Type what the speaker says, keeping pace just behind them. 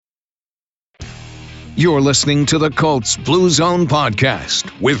You're listening to the Colts Blue Zone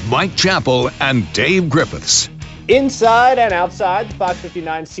podcast with Mike Chappell and Dave Griffiths. Inside and outside the Fox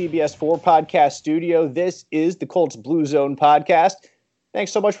 59 CBS 4 podcast studio, this is the Colts Blue Zone podcast.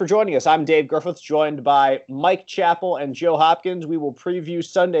 Thanks so much for joining us. I'm Dave Griffiths, joined by Mike Chappell and Joe Hopkins. We will preview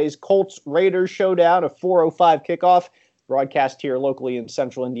Sunday's Colts-Raiders showdown, a 4:05 kickoff, broadcast here locally in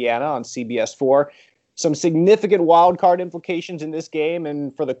central Indiana on CBS 4. Some significant wild card implications in this game,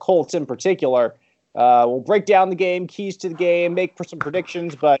 and for the Colts in particular. We'll break down the game, keys to the game, make for some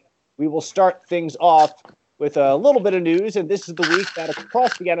predictions, but we will start things off with a little bit of news. And this is the week that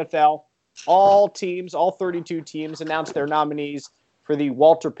across the NFL, all 32 teams announced their nominees for the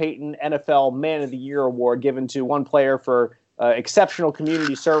Walter Payton NFL Man of the Year award, given to one player for exceptional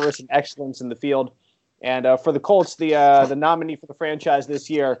community service and excellence in the field. And for the Colts, the nominee for the franchise this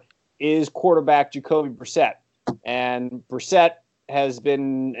year is quarterback Jacoby Brissett. And Brissett has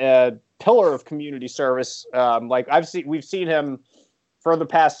been a pillar of community service. We've seen him for the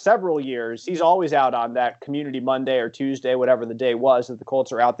past several years. He's always out on that Community Monday or Tuesday, whatever the day was, that the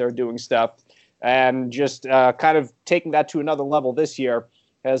Colts are out there doing stuff. And just kind of taking that to another level this year,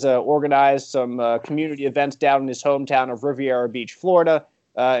 has organized some community events down in his hometown of Riviera Beach, Florida,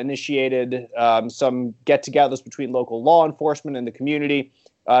 initiated some get-togethers between local law enforcement and the community.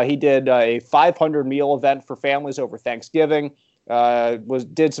 He did a 500 meal event for families over Thanksgiving.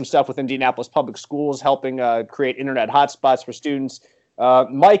 Did some stuff with Indianapolis Public Schools, helping create internet hotspots for students.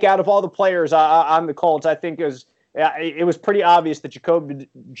 Mike, out of all the players on the Colts, I think it was pretty obvious that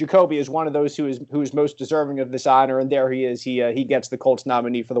Jacoby is one of those who is most deserving of this honor, and there he is. He gets the Colts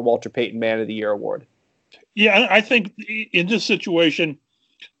nominee for the Walter Payton Man of the Year award. Yeah, I think in this situation,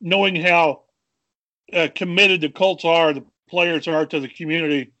 knowing how committed the Colts are, the players are to the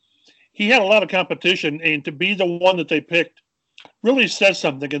community, he had a lot of competition, and to be the one that they picked really says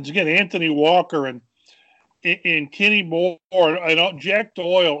something. And again, Anthony Walker and Kenny Moore and Jack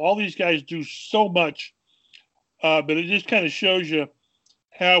Doyle, all these guys do so much, but it just kind of shows you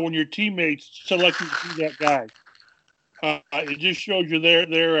how when your teammates select you to be that guy, it just shows you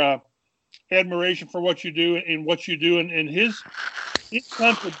their admiration for what you do and what you do, and his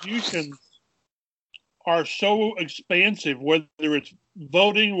contributions are so expansive. Whether it's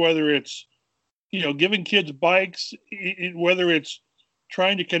voting, whether it's giving kids bikes, whether it's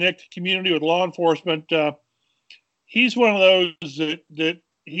trying to connect the community with law enforcement, he's one of those that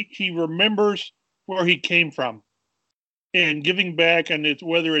he remembers where he came from and giving back. And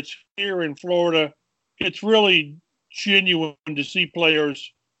whether it's here in Florida, it's really genuine to see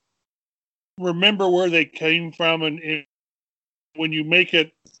players remember where they came from, and when you make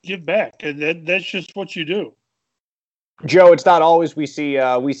it, give back, and that's just what you do. Joe, it's not always we see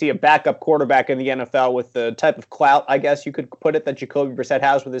a backup quarterback in the NFL with the type of clout, I guess you could put it, that Jacoby Brissett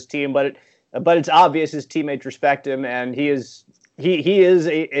has with his team. But it's obvious his teammates respect him, and he is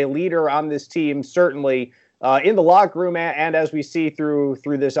a leader on this team, certainly in the locker room, and as we see through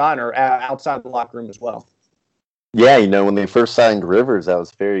this honor outside the locker room as well. Yeah, when they first signed Rivers, I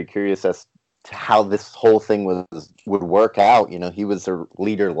was very curious as to how this whole thing would work out. He was a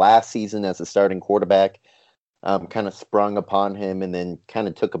leader last season as a starting quarterback. Kind of sprung upon him and then kind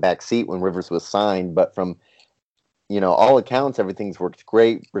of took a back seat when Rivers was signed. But from, all accounts, everything's worked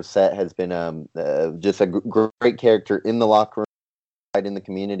great. Brissett has been just a great character in the locker room, in the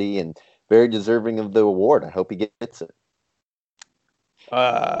community, and very deserving of the award. I hope he gets it.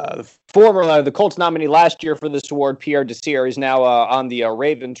 The Colts nominee last year for this award, Pierre Desir, is now on the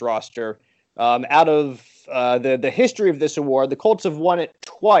Ravens roster. Out of the history of this award, the Colts have won it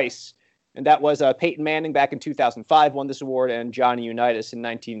twice. And that was Peyton Manning back in 2005 won this award, and Johnny Unitas in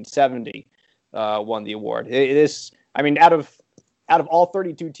 1970 won the award. Out of all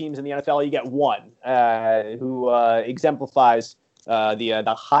 32 teams in the NFL, you get one who exemplifies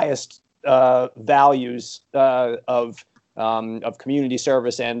the highest values of community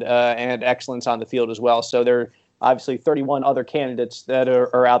service and excellence on the field as well. So there are obviously 31 other candidates that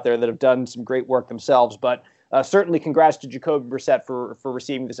are out there that have done some great work themselves, but. Certainly congrats to Jacoby Brissett for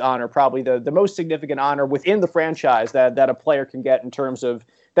receiving this honor, probably the most significant honor within the franchise that a player can get in terms of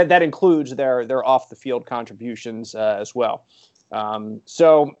that includes their off-the-field contributions as well.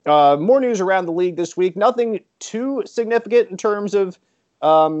 So more news around the league this week. Nothing too significant in terms of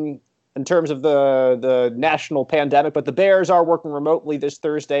the national pandemic, but the Bears are working remotely this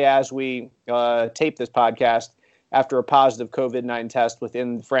Thursday as we tape this podcast after a positive COVID-19 test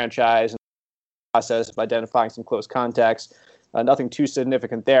within the franchise. Process of identifying some close contacts. Nothing too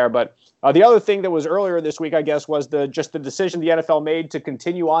significant there. But the other thing that was earlier this week, I guess, was the decision the NFL made to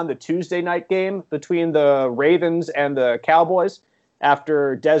continue on the Tuesday night game between the Ravens and the Cowboys.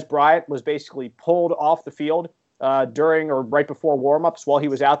 after Des Bryant was basically pulled off the field during or right before warmups while he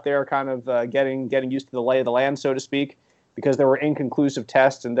was out there kind of getting used to the lay of the land, so to speak, because there were inconclusive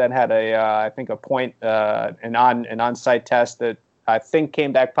tests, and then had I think an on-site test that I think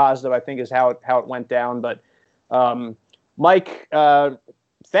came back positive, I think is how it went down. But Mike,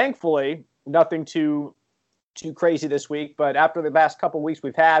 thankfully, nothing too crazy this week. But after the past couple of weeks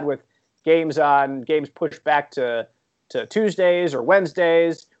we've had with games pushed back to Tuesdays or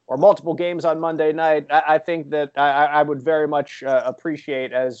Wednesdays, or multiple games on Monday night, I think that I would very much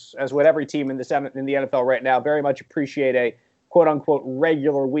appreciate, as would every team in the NFL right now, very much appreciate a quote-unquote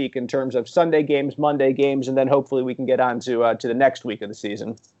regular week in terms of Sunday games, Monday games, and then hopefully we can get on to the next week of the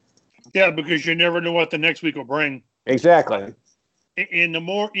season. Yeah, because you never know what the next week will bring. Exactly. And the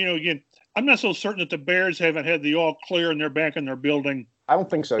more, again, I'm not so certain that the Bears haven't had the all clear and they're back in their building. I don't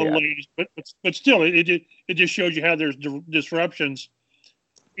think so yet. But still, it just shows you how there's disruptions.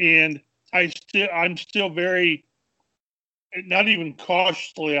 And I'm still very, not even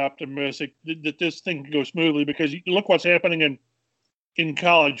cautiously optimistic that this thing can go smoothly, because you look what's happening in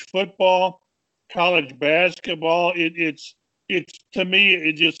college football, college basketball. It's to me,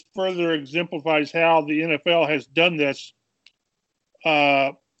 it just further exemplifies how the NFL has done this,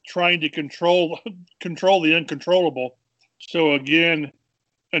 trying to control the uncontrollable. So again,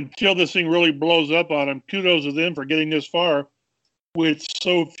 until this thing really blows up on them, kudos to them for getting this far with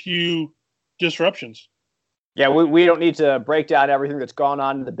so few disruptions. Yeah, we don't need to break down everything that's gone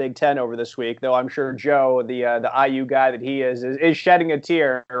on in the Big Ten over this week, though I'm sure Joe, the IU guy that he is shedding a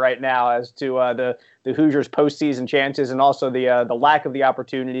tear right now as to the Hoosiers' postseason chances, and also the lack of the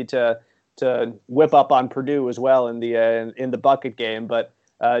opportunity to whip up on Purdue as well in the bucket game. But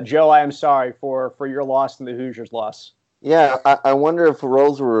Joe, I am sorry for your loss and the Hoosiers' loss. Yeah, I wonder if the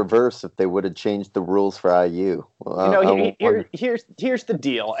roles were reversed, if they would have changed the rules for IU. Here's the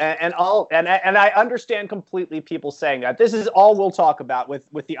deal, and I understand completely people saying that. This is all we'll talk about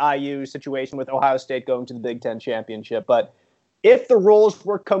with the IU situation, with Ohio State going to the Big Ten championship. But if the rules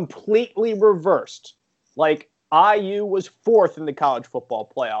were completely reversed, like IU was 4th in the college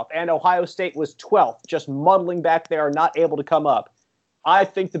football playoff and Ohio State was 12th, just muddling back there, not able to come up, I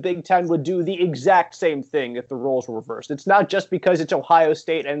think the Big Ten would do the exact same thing if the roles were reversed. It's not just because it's Ohio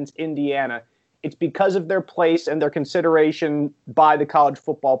State and it's Indiana. It's because of their place and their consideration by the College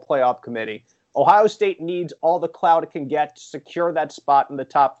Football Playoff Committee. Ohio State needs all the clout it can get to secure that spot in the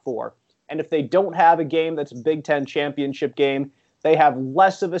top 4. And if they don't have a game that's a Big Ten championship game, they have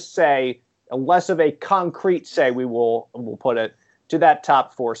less of a say, less of a concrete say, we'll put it, to that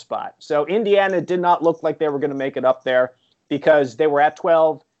top 4 spot. So Indiana did not look like they were going to make it up there, because they were at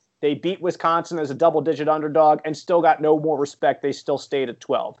 12. They beat Wisconsin as a double-digit underdog and still got no more respect. They still stayed at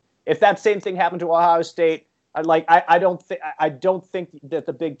 12. If that same thing happened to Ohio State, I don't think that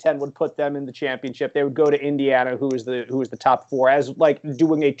the Big Ten would put them in the championship. They would go to Indiana, who is the top 4, as like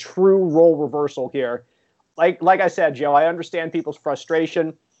doing a true role reversal here. Like I said, Joe, I understand people's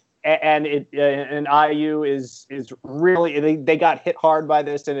frustration, and IU is really, they got hit hard by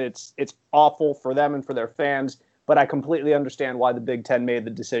this, and it's awful for them and for their fans. But I completely understand why the Big Ten made the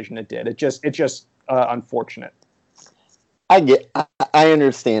decision it did. It's just unfortunate. I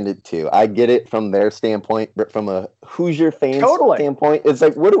understand it too. I get it from their standpoint, but from a Hoosier fan standpoint, it's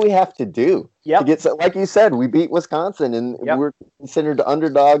like, what do we have to do to get? Like you said, we beat Wisconsin and we're considered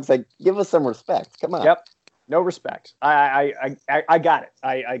underdogs. Like, give us some respect. Come on. Yep. No respect. I got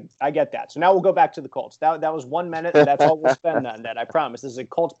it. I get that. So now we'll go back to the Colts. That was 1 minute, and that's all we'll spend on that. I promise. This is a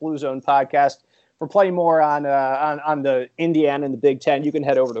Colts Blue Zone podcast. For plenty more on the Indiana and the Big Ten, you can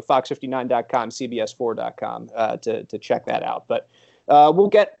head over to fox59.com, cbs4.com to check that out. But we'll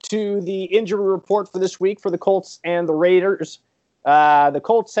get to the injury report for this week for the Colts and the Raiders. The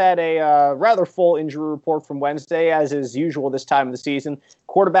Colts had a rather full injury report from Wednesday, as is usual this time of the season.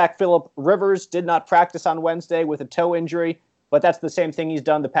 Quarterback Phillip Rivers did not practice on Wednesday with a toe injury, but that's the same thing he's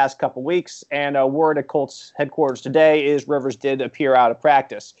done the past couple weeks. And a word at Colts headquarters today is Rivers did appear out of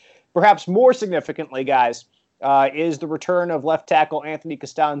practice. Perhaps more significantly, guys, is the return of left tackle Anthony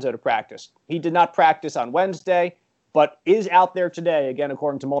Costanzo to practice. He did not practice on Wednesday, but is out there today, again,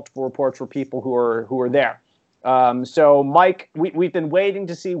 according to multiple reports for people who are there. So, Mike, we've been waiting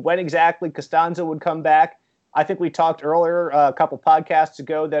to see when exactly Costanzo would come back. I think we talked earlier, a couple podcasts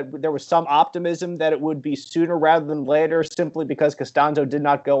ago, that there was some optimism that it would be sooner rather than later, simply because Costanzo did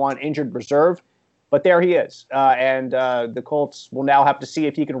not go on injured reserve. But there he is, and the Colts will now have to see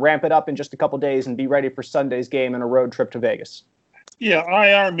if he can ramp it up in just a couple days and be ready for Sunday's game and a road trip to Vegas. Yeah,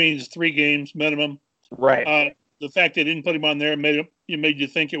 IR means 3 games minimum. Right. The fact they didn't put him on there made you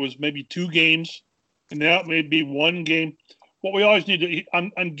think it was maybe 2 games, and now it may be 1 game. what we always need to,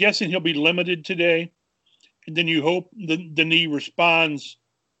 I'm guessing he'll be limited today. And then you hope the knee responds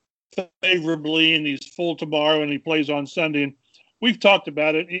favorably and he's full tomorrow and he plays on Sunday. And we've talked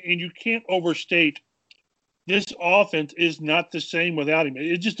about it, and you can't overstate this offense is not the same without him.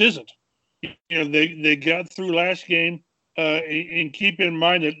 It just isn't. They got through last game, and keep in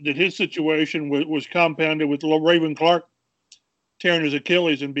mind that his situation was compounded with Raven Clark tearing his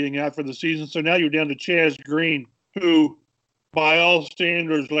Achilles and being out for the season. So now you're down to Chaz Green, who, by all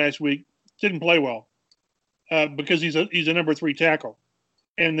standards last week, didn't play well because he's a number 3 tackle.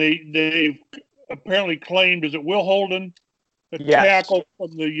 And they've apparently claimed, is it Will Holden, tackle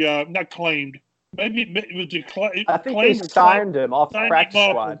from the not claimed, maybe it was I think they signed him off the practice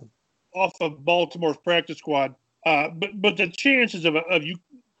squad, off of Baltimore's practice squad. But the chances of you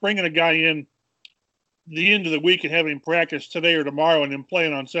bringing a guy in the end of the week and having him practice today or tomorrow and then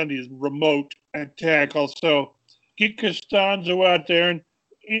playing on Sunday is remote at tackle. So get Costanzo out there,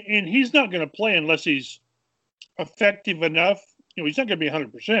 and he's not going to play unless he's effective enough. He's not going to be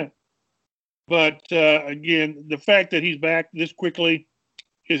 100%. But, again, the fact that he's back this quickly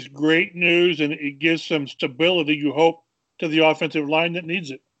is great news, and it gives some stability, you hope, to the offensive line that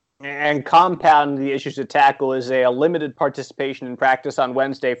needs it. And compounding the issues at tackle is a limited participation in practice on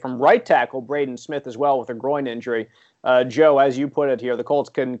Wednesday from right tackle Braden Smith as well with a groin injury. Joe, as you put it here, the Colts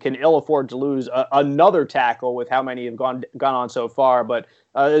can ill afford to lose another tackle with how many have gone on so far. But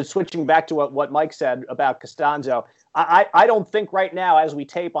switching back to what Mike said about Costanzo, I don't think right now, as we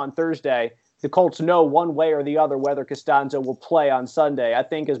tape on Thursday, the Colts know one way or the other whether Costanzo will play on Sunday. I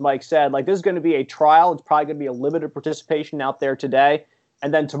think, as Mike said, this is going to be a trial. It's probably going to be a limited participation out there today.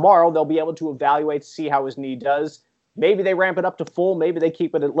 And then tomorrow they'll be able to evaluate, see how his knee does. Maybe they ramp it up to full. Maybe they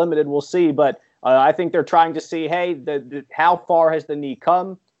keep it at limited. We'll see. But I think they're trying to see, hey, how far has the knee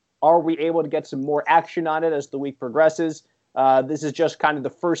come? Are we able to get some more action on it as the week progresses? This is just kind of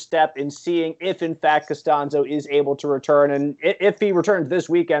the first step in seeing if, in fact, Costanzo is able to return. And if he returns this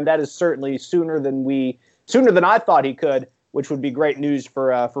weekend, that is certainly sooner than I thought he could, which would be great news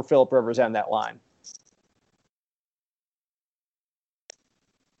for Phillip Rivers and that line.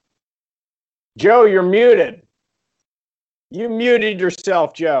 Joe, you're muted. You muted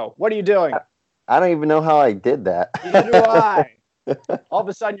yourself, Joe. What are you doing? I don't even know how I did that. Neither do I. All of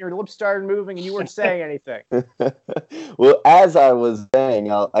a sudden, your lips started moving and you weren't saying anything. Well, as I was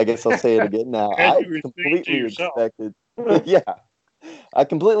saying, I guess I'll say it again now. I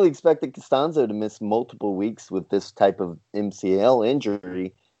completely expected Costanzo to miss multiple weeks with this type of MCL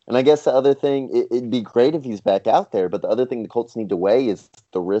injury. And I guess the other thing, it'd be great if he's back out there, but the other thing the Colts need to weigh is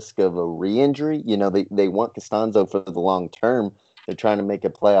the risk of a re-injury. They want Costanzo for the long term. They're trying to make a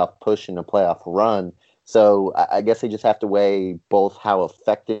playoff push and a playoff run. So I guess they just have to weigh both how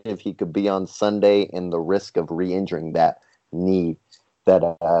effective he could be on Sunday and the risk of re-injuring that knee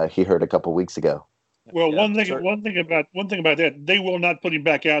that he hurt a couple weeks ago. Well, one thing about that, they will not put him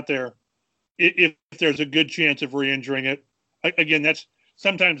back out there if there's a good chance of re-injuring it. Again, that's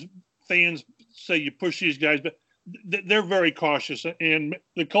sometimes fans say you push these guys, but they're very cautious, and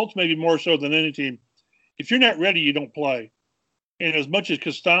the Colts maybe more so than any team. If you're not ready, you don't play. And as much as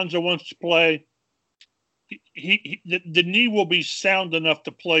Costanzo wants to play, the knee will be sound enough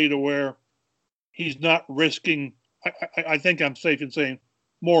to play to where he's not risking. I think I'm safe in saying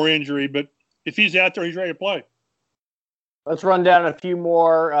more injury, but if he's out there, he's ready to play. Let's run down a few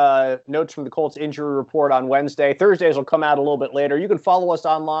more notes from the Colts injury report on Wednesday. Thursdays will come out a little bit later. You can follow us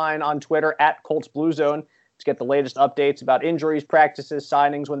online on Twitter at Colts Blue Zone to get the latest updates about injuries, practices,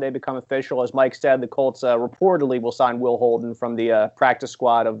 signings when they become official. As Mike said, the Colts reportedly will sign Will Holden from the practice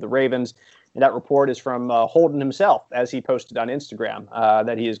squad of the Ravens. And that report is from Holden himself, as he posted on Instagram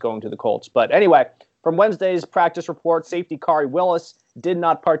that he is going to the Colts. But anyway, from Wednesday's practice report, safety Kari Willis did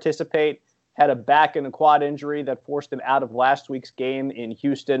not participate, had a back and a quad injury that forced him out of last week's game in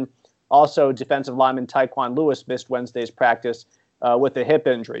Houston. Also, defensive lineman Tyquan Lewis missed Wednesday's practice with a hip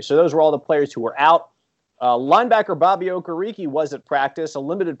injury. So those were all the players who were out. Linebacker Bobby Okereke was at practice, a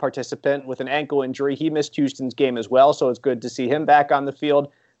limited participant with an ankle injury. He missed Houston's game as well, so it's good to see him back on the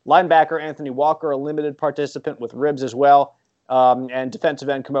field. Linebacker Anthony Walker, a limited participant with ribs as well. And defensive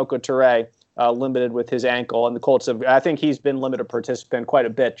end Kamoko Toure, limited with his ankle. And the Colts I think he's been limited participant quite a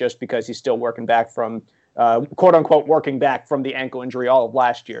bit just because he's still working back from, quote unquote, working back from the ankle injury all of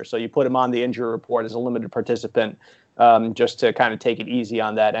last year. So you put him on the injury report as a limited participant just to kind of take it easy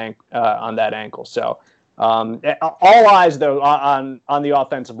on that ankle. So all eyes, though, on the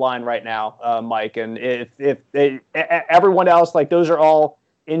offensive line right now, Mike. And if everyone else, those are all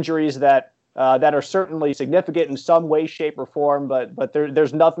injuries that are certainly significant in some way, shape, or form, but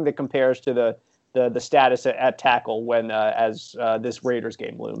there's nothing that compares to the status at tackle when as this Raiders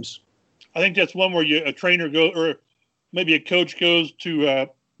game looms. I think that's one where a trainer goes, or maybe a coach goes to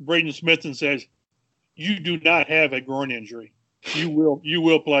Braden Smith and says, "You do not have a groin injury. You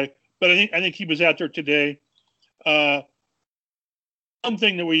will play." But I think he was out there today. One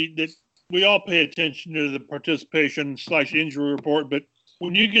thing that we all pay attention to the participation / injury report, but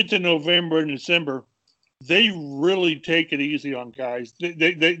when you get to November and December, they really take it easy on guys.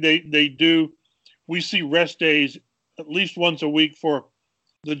 They do. We see rest days at least once a week for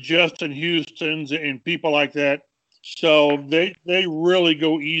the Justin Houstons and people like that. So they really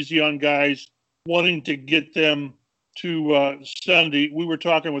go easy on guys, wanting to get them to Sunday. We were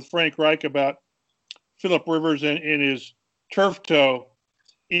talking with Frank Reich about Phillip Rivers and his turf toe,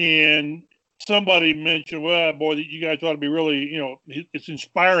 and somebody mentioned, "Well, boy, you guys ought to be really, it's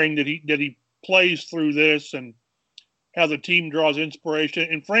inspiring that he plays through this and how the team draws inspiration."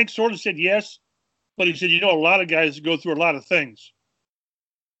 And Frank sort of said yes, but he said, a lot of guys go through a lot of things.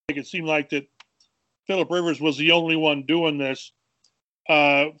 It seemed like that Phillip Rivers was the only one doing this.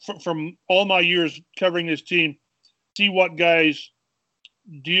 From all my years covering this team, see what guys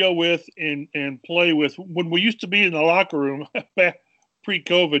deal with and play with. When we used to be in the locker room back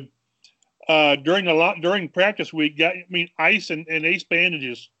pre-COVID, during practice week, ice and ace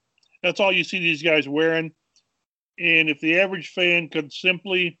bandages. That's all you see these guys wearing. And if the average fan could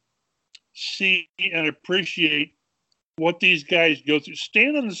simply see and appreciate what these guys go through,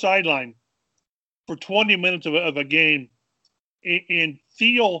 stand on the sideline for 20 minutes of a game and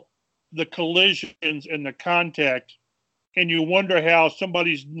feel the collisions and the contact, and you wonder how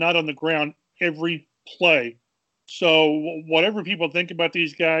somebody's not on the ground every play. So whatever people think about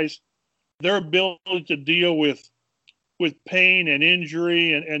these guys, their ability to deal with pain and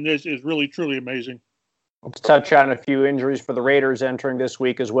injury and this is really, truly amazing. Let's touch on a few injuries for the Raiders entering this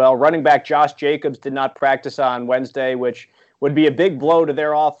week as well. Running back Josh Jacobs did not practice on Wednesday, which would be a big blow to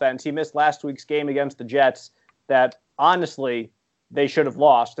their offense. He missed last week's game against the Jets that, honestly, they should have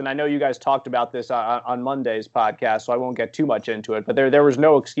lost. And I know you guys talked about this on Monday's podcast, so I won't get too much into it. But there was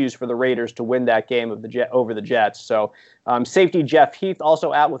no excuse for the Raiders to win that game over the Jets. So safety Jeff Heath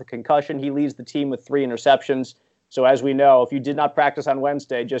also out with a concussion. He leads the team with 3 interceptions. So as we know, if you did not practice on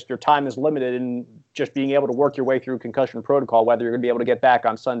Wednesday, just your time is limited in just being able to work your way through concussion protocol, whether you're going to be able to get back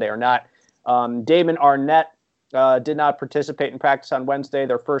on Sunday or not. Damon Arnett did not participate in practice on Wednesday.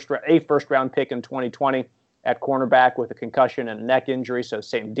 Their first-round pick in 2020 at cornerback with a concussion and a neck injury, so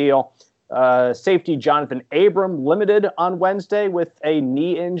same deal. Safety Jonathan Abram limited on Wednesday with a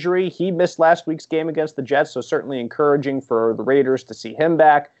knee injury. He missed last week's game against the Jets, so certainly encouraging for the Raiders to see him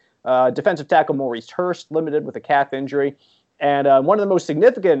back. Defensive tackle Maurice Hurst limited with a calf injury. And one of the most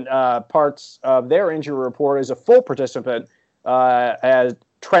significant parts of their injury report is a full participant as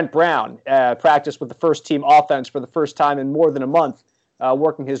Trent Brown practiced with the first team offense for the first time in more than a month,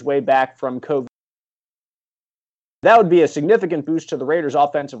 working his way back from COVID. That would be a significant boost to the Raiders'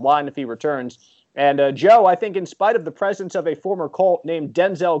 offensive line if he returns. And Joe, I think in spite of the presence of a former Colt named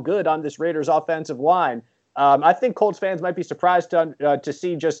Denzel Good on this Raiders' offensive line, I think Colts fans might be surprised to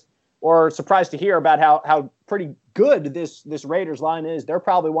see or surprised to hear about how pretty good this Raiders line is. They're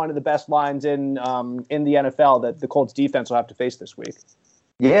probably one of the best lines in the NFL that the Colts defense will have to face this week.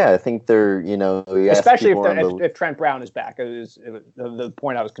 Yeah, I think they're, especially if Trent Brown is back, is the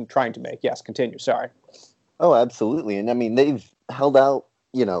point I was trying to make. Yes, continue. Sorry. Oh, absolutely. And I mean, they've held out,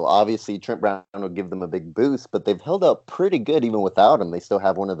 obviously Trent Brown will give them a big boost, but they've held out pretty good even without him. They still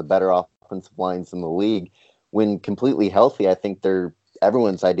have one of the better offensive lines in the league. When completely healthy, I think they're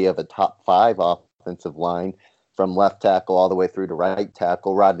everyone's idea of a top 5 offensive line from left tackle all the way through to right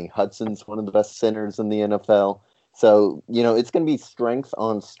tackle. Rodney Hudson's one of the best centers in the NFL. So, it's going to be strength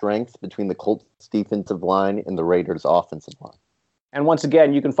on strength between the Colts defensive line and the Raiders offensive line. And once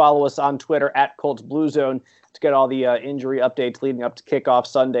again, you can follow us on Twitter at Colts Blue Zone to get all the injury updates leading up to kickoff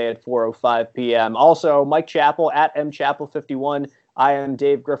Sunday at 4:05 p.m. Also, Mike Chappell at mchappell51. I am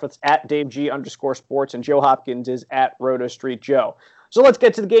Dave Griffiths at DaveG_sports, and Joe Hopkins is at Roto Street Joe. So let's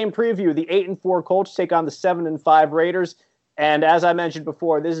get to the game preview. The 8-4 Colts take on the 7-5 Raiders. And as I mentioned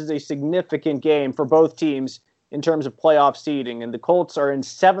before, this is a significant game for both teams in terms of playoff seeding. And the Colts are in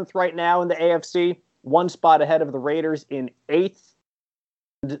 7th right now in the AFC, 1 spot ahead of the Raiders in 8th.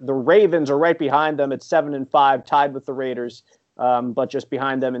 The Ravens are right behind them at 7-5, tied with the Raiders, but just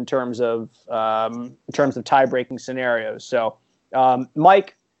behind them in terms of tie-breaking scenarios. So,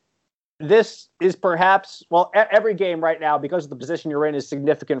 Mike, this is perhaps, every game right now, because of the position you're in, is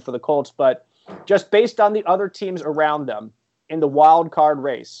significant for the Colts, but just based on the other teams around them in the wild card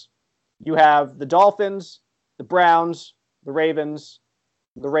race, you have the Dolphins, the Browns, the Ravens,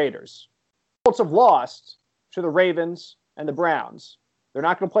 the Raiders. Colts have lost to the Ravens and the Browns. They're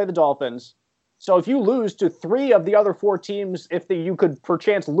not going to play the Dolphins. So if you lose to 3 of the other 4 teams, you could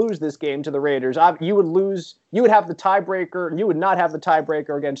perchance lose this game to the Raiders, you would have the tiebreaker. You would not have the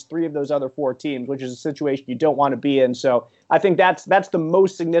tiebreaker against 3 of those other 4 teams, which is a situation you don't want to be in. So I think that's the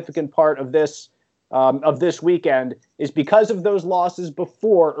most significant part of this weekend, is because of those losses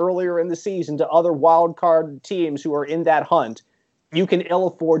before earlier in the season to other wild card teams who are in that hunt. You can ill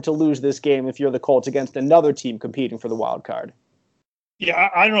afford to lose this game if you're the Colts against another team competing for the wild card. Yeah,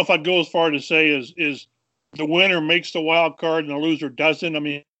 I don't know if I'd go as far to say is the winner makes the wild card and the loser doesn't. I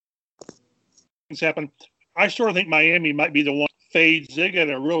mean, things happen. I sort of think Miami might be the one fades. They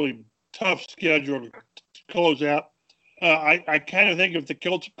got a really tough schedule to close out. I kind of think if the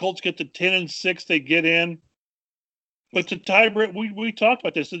Colts get to 10-6, they get in. But the tiebreak, we talked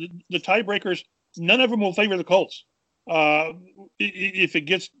about this. The tiebreakers, none of them will favor the Colts if it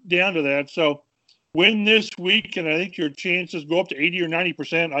gets down to that. So win this week, and I think your chances go up to 80 or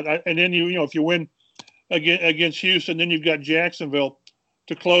 90%. And then if you win against Houston, then you've got Jacksonville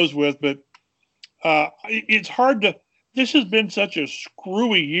to close with. But it's hard to. This has been such a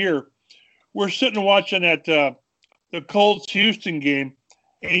screwy year. We're sitting watching at the Colts-Houston game,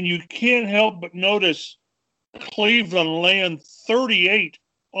 and you can't help but notice Cleveland laying 38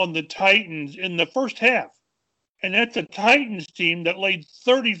 on the Titans in the first half. And that's a Titans team that laid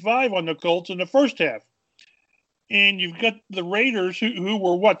 35 on the Colts in the first half. And you've got the Raiders who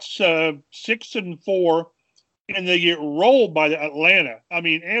were 6-4, and they get rolled by the Atlanta. I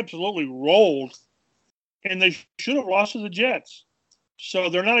mean, absolutely rolled. And they should have lost to the Jets. So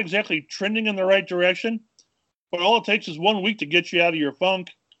they're not exactly trending in the right direction. But all it takes is 1 week to get you out of your funk.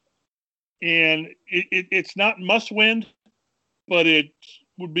 And it's not must win, but it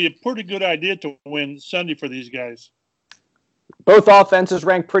would be a pretty good idea to win Sunday for these guys. Both offenses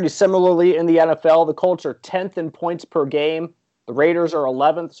rank pretty similarly in the NFL. The Colts are 10th in points per game. The Raiders are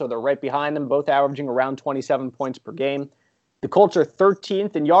 11th, so they're right behind them, both averaging around 27 points per game. The Colts are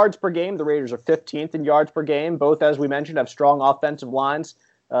 13th in yards per game. The Raiders are 15th in yards per game. Both, as we mentioned, have strong offensive lines.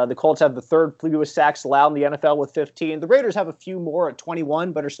 The Colts have the 3rd fewest sacks allowed in the NFL with 15. The Raiders have a few more at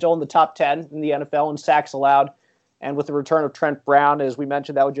 21, but are still in the top 10 in the NFL in sacks allowed. And with the return of Trent Brown, as we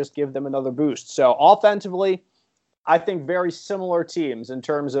mentioned, that would just give them another boost. So offensively, I think very similar teams in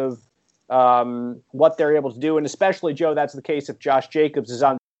terms of what they're able to do. And especially, Joe, that's the case if Josh Jacobs is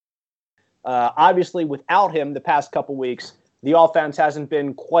on. Obviously, without him the past couple weeks, the offense hasn't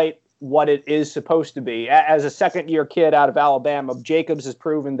been quite what it is supposed to be. As a second-year kid out of Alabama, Jacobs has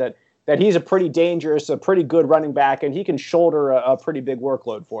proven that he's a pretty dangerous, a pretty good running back, and he can shoulder a pretty big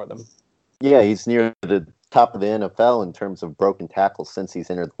workload for them. Yeah, he's near the top of the NFL in terms of broken tackles since he's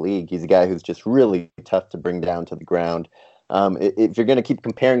entered the league. He's a guy who's just really tough to bring down to the ground. If you're going to keep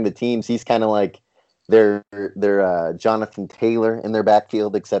comparing the teams, he's kind of like their Jonathan Taylor in their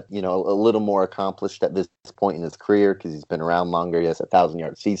backfield, except a little more accomplished at this point in his career because he's been around longer. He has a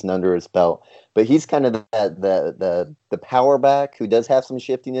 1,000-yard season under his belt. But he's kind of the power back who does have some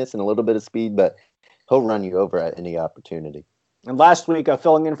shiftiness and a little bit of speed, but he'll run you over at any opportunity. And last week,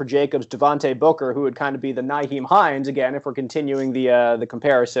 filling in for Jacobs, Devontae Booker, who would kind of be the Nyheim Hines again, if we're continuing the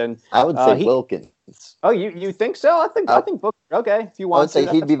comparison. I would say Wilkins. Oh, you think so? I think Booker. Okay, if you want. I would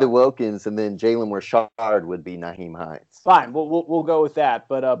say he'd be the Wilkins, and then Jalen Richard would be Nyheim Hines. Fine, we'll go with that.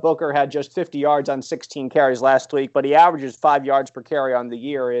 But Booker had just 50 yards on 16 carries last week, but he averages 5 yards per carry on the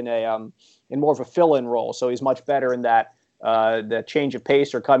year in more of a fill-in role. So he's much better in that change of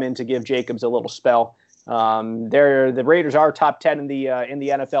pace or come in to give Jacobs a little spell. The Raiders are top 10 in the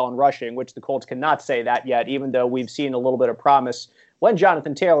NFL in rushing, which the Colts cannot say that yet, even though we've seen a little bit of promise when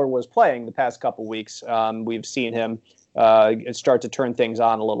Jonathan Taylor was playing the past couple weeks. We've seen him start to turn things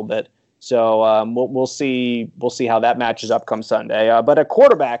on a little bit. So we'll see how that matches up come Sunday. But at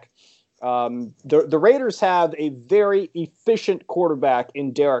quarterback, the Raiders have a very efficient quarterback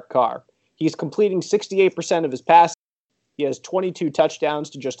in Derek Carr. He's completing 68% of his passes. He has 22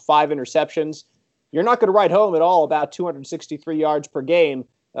 touchdowns to just 5 interceptions. You're not going to write home at all about 263 yards per game.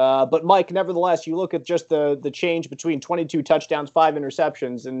 But, Mike, nevertheless, you look at just the change between 22 touchdowns, 5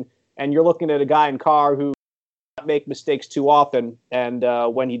 interceptions, and you're looking at a guy in Carr who doesn't make mistakes too often. And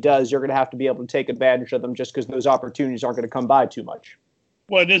when he does, you're going to have to be able to take advantage of them just because those opportunities aren't going to come by too much.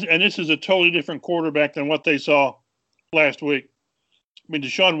 Well, this is a totally different quarterback than what they saw last week. I mean,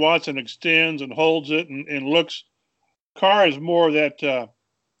 Deshaun Watson extends and holds it and looks. Carr is more of that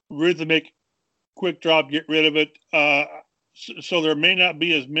rhythmic, quick drop, get rid of it. So there may not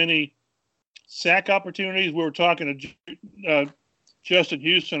be as many sack opportunities. We were talking to Justin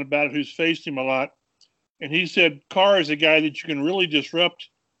Houston about it, who's faced him a lot. And he said Carr is a guy that you can really disrupt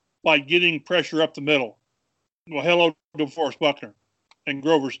by getting pressure up the middle. Well, hello to Forrest Buckner and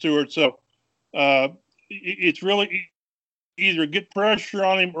Grover Stewart. So it's really either get pressure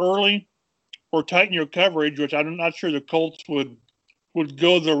on him early or tighten your coverage, which I'm not sure the Colts would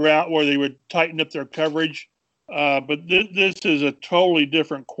go the route where they would tighten up their coverage. But this is a totally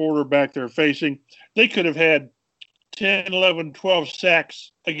different quarterback they're facing. They could have had 10, 11, 12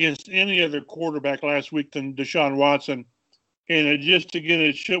 sacks against any other quarterback last week than Deshaun Watson. And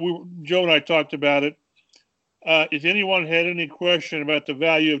Joe and I talked about it. If anyone had any question about the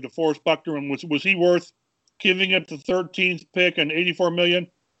value of DeForest Buckner and was he worth giving up the 13th pick and $84 million?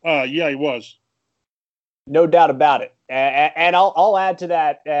 Yeah, he was. No doubt about it. And I'll add to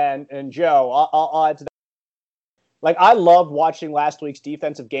that. And Joe, I'll add to that. Like, I love watching last week's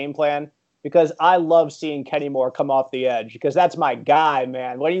defensive game plan because I love seeing Kenny Moore come off the edge because that's my guy,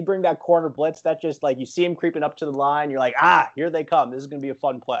 man. When you bring that corner blitz, that just like you see him creeping up to the line, you're like, here they come. This is going to be a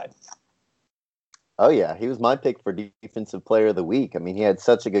fun play. Oh, yeah. He was my pick for Defensive Player of the Week. I mean, he had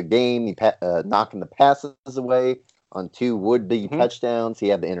such a good game. He knocking the passes away on 2 would-be touchdowns. He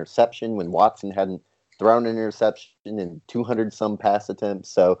had the interception when Watson hadn't thrown an interception in 200-some pass attempts.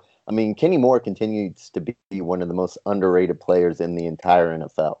 So, I mean, Kenny Moore continues to be one of the most underrated players in the entire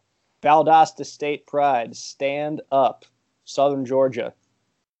NFL. Valdosta State Pride, stand up. Southern Georgia.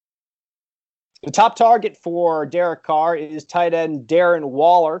 The top target for Derek Carr is tight end Darren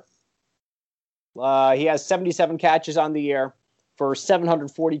Waller. He has 77 catches on the year for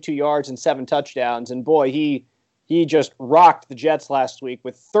 742 yards and 7 touchdowns. And boy, he just rocked the Jets last week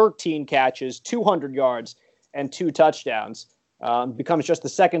with 13 catches, 200 yards, and 2 touchdowns. Becomes just the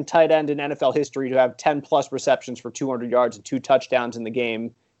second tight end in NFL history to have 10-plus receptions for 200 yards and 2 touchdowns in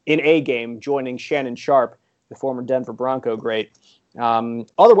a game, joining Shannon Sharp, the former Denver Bronco great.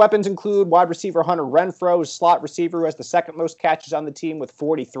 Other weapons include wide receiver Hunter Renfrow, slot receiver who has the second most catches on the team with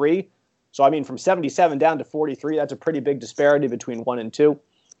 43. So, I mean, from 77 down to 43, that's a pretty big disparity between 1 and 2.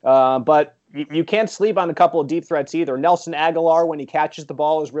 But you can't sleep on a couple of deep threats either. Nelson Aguilar, when he catches the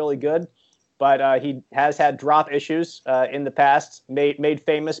ball, is really good. But he has had drop issues in the past, made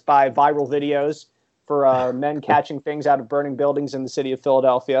famous by viral videos for men catching things out of burning buildings in the city of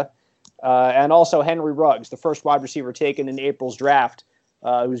Philadelphia. And also Henry Ruggs, the first wide receiver taken in April's draft,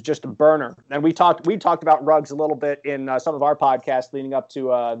 who's just a burner. And we talked about Ruggs a little bit in some of our podcasts leading up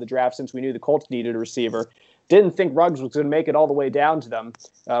to the draft since we knew the Colts needed a receiver. Didn't think Ruggs was going to make it all the way down to them.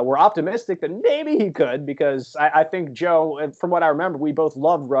 We're optimistic that maybe he could because I think, Joe, from what I remember, we both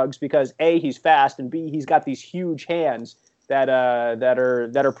love Ruggs because A, he's fast, and B, he's got these huge hands that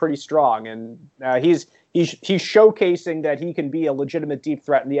are pretty strong. And he's showcasing that he can be a legitimate deep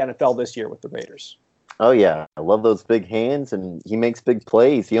threat in the NFL this year with the Raiders. Oh, yeah. I love those big hands, and he makes big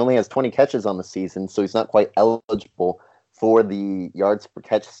plays. He only has 20 catches on the season, so he's not quite eligible for the yards per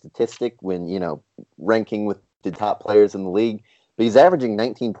catch statistic when, ranking with the top players in the league. But he's averaging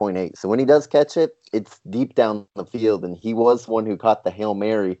 19.8. So when he does catch it, it's deep down the field, and he was one who caught the Hail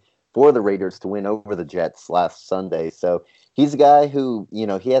Mary for the Raiders to win over the Jets last Sunday. So he's a guy who,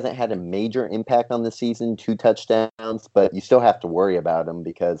 he hasn't had a major impact on the season, 2 touchdowns, but you still have to worry about him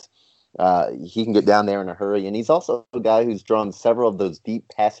because he can get down there in a hurry. And he's also a guy who's drawn several of those deep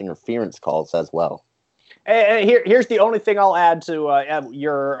pass interference calls as well. And here's the only thing I'll add to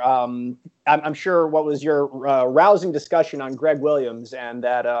your, I'm sure, what was your rousing discussion on Greg Williams and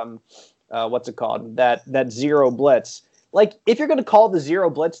that, what's it called, that zero blitz. Like, if you're going to call the zero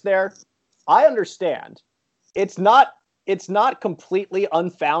blitz there, I understand. It's not completely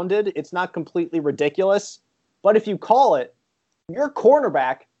unfounded. It's not completely ridiculous. But if you call it, your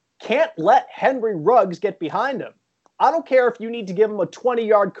cornerback can't let Henry Ruggs get behind him. I don't care if you need to give him a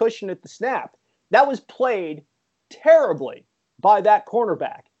 20-yard cushion at the snap. That was played terribly by that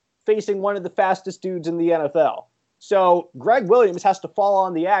cornerback facing one of the fastest dudes in the NFL. So Greg Williams has to fall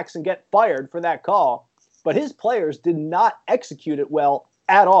on the axe and get fired for that call, but his players did not execute it well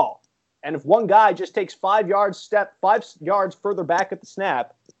at all. And if one guy just takes 5 yards further back at the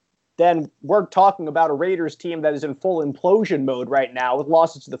snap, then we're talking about a Raiders team that is in full implosion mode right now with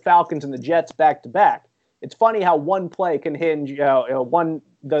losses to the Falcons and the Jets back to back. It's funny how one play can hinge, the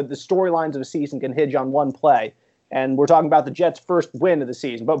storylines of a season can hinge on one play. And we're talking about the Jets' first win of the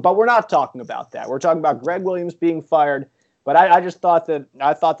season. But we're not talking about that. We're talking about Greg Williams being fired. But I just thought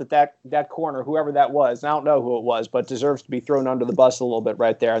that corner, whoever that was, and I don't know who it was, but deserves to be thrown under the bus a little bit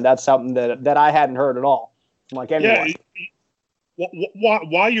right there. And that's something that I hadn't heard at all from like anyone. Yeah,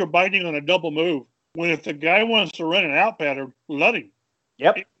 why you're biting on a double move when if the guy wants to run an out pattern, let him.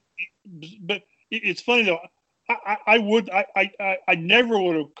 Yep. But it's funny though. I never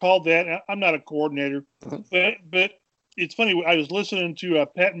would have called that. I'm not a coordinator, but it's funny. I was listening to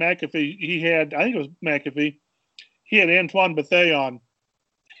Pat McAfee. I think it was McAfee. He had Antoine Bethea on,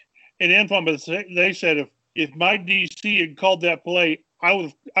 and Antoine Bethea said if my DC had called that play, I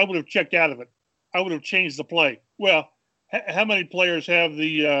would have checked out of it. I would have changed the play. Well, how many players have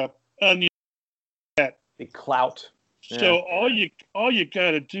the onion? The clout. So all you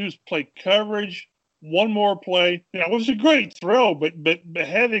got to do is play coverage. One more play. It was a great throw, but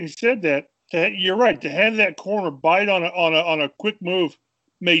having said that, you're right. To have that corner bite on a quick move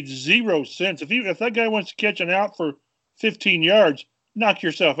made zero sense. If that guy wants to catch an out for 15 yards, knock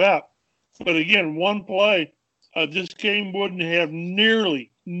yourself out. But again, one play, this game wouldn't have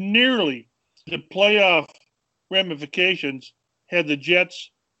nearly the playoff ramifications had the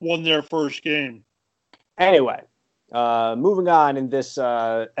Jets won their first game. Anyway, moving on in this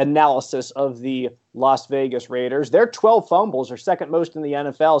analysis of the Las Vegas Raiders. Their 12 fumbles are second most in the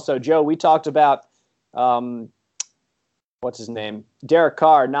NFL. So, Joe, we talked about, what's his name? Derek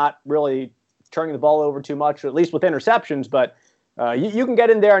Carr not really turning the ball over too much, or at least with interceptions, but you can get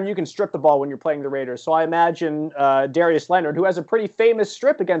in there and you can strip the ball when you're playing the Raiders. So I imagine Darius Leonard, who has a pretty famous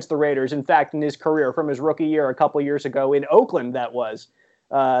strip against the Raiders, in fact, in his career from his rookie year a couple years ago in Oakland, that was,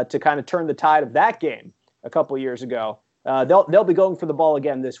 to kind of turn the tide of that game a couple years ago. They'll be going for the ball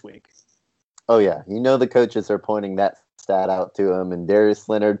again this week. Oh, yeah. The coaches are pointing that stat out to him, and Darius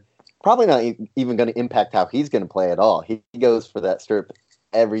Leonard probably not even going to impact how he's going to play at all. He goes for that strip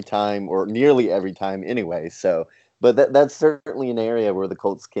every time, or nearly every time anyway. So, but that's certainly an area where the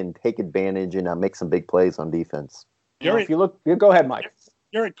Colts can take advantage and make some big plays on defense. If you look, go ahead, Mike.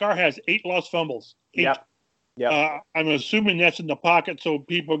 Derek Carr has 8 lost fumbles. 8. Yep. I'm assuming that's in the pocket so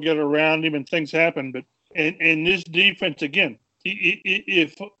people get around him and things happen. But and this defense, again,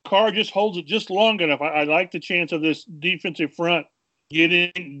 if Carr just holds it just long enough, I like the chance of this defensive front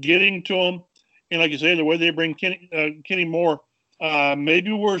getting to him. And like you say, the way they bring Kenny Moore,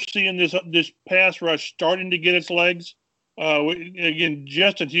 maybe we're seeing this pass rush starting to get its legs. Again,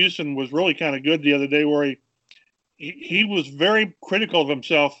 Justin Houston was really kind of good the other day, where he was very critical of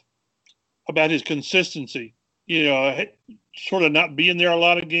himself about his consistency. Sort of not being there a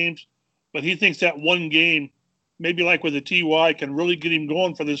lot of games, but he thinks that one game, maybe like with the TY, can really get him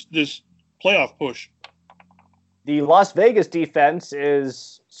going for this playoff push. The Las Vegas defense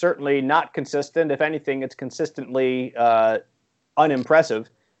is certainly not consistent. If anything, it's consistently unimpressive.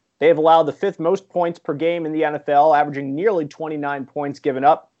 They have allowed the 5th most points per game in the NFL, averaging nearly 29 points given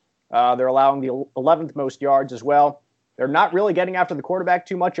up. They're allowing the 11th most yards as well. They're not really getting after the quarterback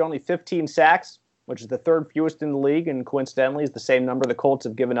too much, only 15 sacks, which is the 3rd fewest in the league, and coincidentally is the same number the Colts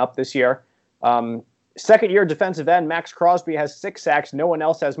have given up this year. Second-year defensive end Max Crosby has 6 sacks. No one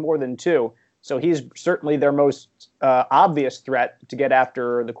else has more than 2. So he's certainly their most obvious threat to get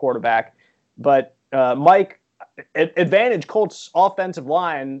after the quarterback. But, Mike, advantage Colts offensive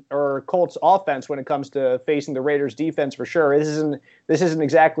line or Colts offense when it comes to facing the Raiders defense for sure. This isn't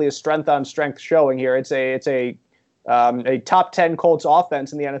exactly a strength-on-strength showing here. It's a top 10 Colts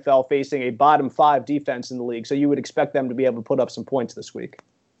offense in the NFL facing a bottom 5 defense in the league. So you would expect them to be able to put up some points this week.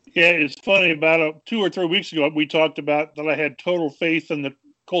 Yeah, it's funny. About 2 or 3 weeks ago, we talked about that I had total faith in the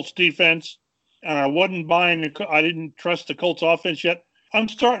Colts defense, and I wasn't buying. I didn't trust the Colts offense yet. I'm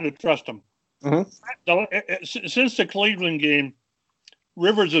starting to trust them. Mm-hmm. Since the Cleveland game,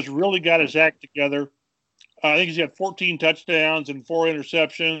 Rivers has really got his act together. I think he's got 14 touchdowns and 4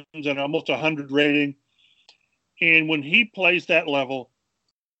 interceptions and almost 100 rating. And when he plays that level,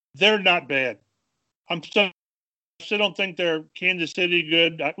 they're not bad. I still don't think they're Kansas City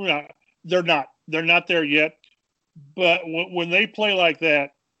good. They're not. They're not there yet. But when they play like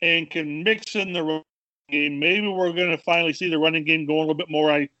that and can mix in the running game, maybe we're going to finally see the running game go a little bit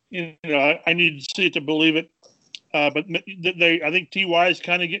more. I need to see it to believe it. But I think TY is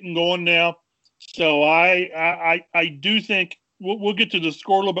kind of getting going now. So I do think we'll get to the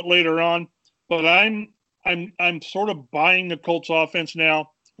score a little bit later on. But I'm sort of buying the Colts offense now.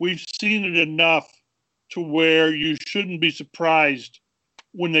 We've seen it enough to where you shouldn't be surprised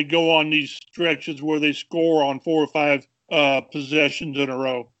when they go on these stretches where they score on 4 or 5 possessions in a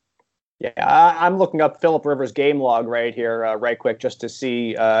row. Yeah, I'm looking up Phillip Rivers' game log right here, right quick, just to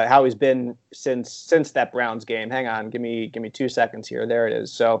see how he's been since that Browns game. Hang on, give me 2 seconds here. There it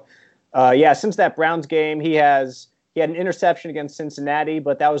is. So, since that Browns game, he had an interception against Cincinnati,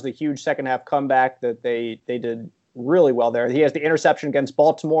 but that was the huge second half comeback that they did really well there. He has the interception against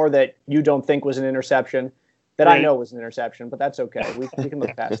Baltimore that you don't think was an interception, that right. I know was an interception, but that's okay. We can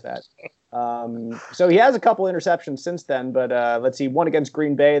look past that. So he has a couple interceptions since then, but let's see, one against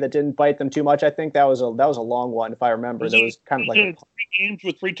Green Bay that didn't bite them too much. I think that was a long one, if I remember. That was kind of like 3 games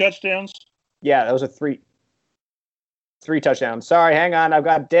with 3 touchdowns. Yeah, that was a 3. 3 touchdowns. Sorry, hang on. I've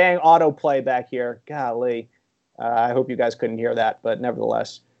got dang autoplay back here. Golly. I hope you guys couldn't hear that, but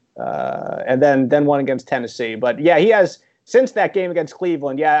nevertheless. And then one against Tennessee. But, yeah, he has – since that game against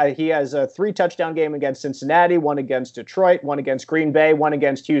Cleveland, he has a 3-touchdown game against Cincinnati, 1 against Detroit, 1 against Green Bay, 1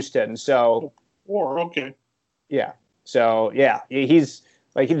 against Houston. So – 4, okay. Yeah. So, yeah, he's –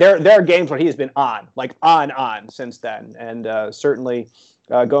 like there are games where he has been on since then, and certainly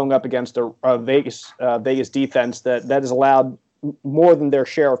going up against a Vegas defense that has allowed more than their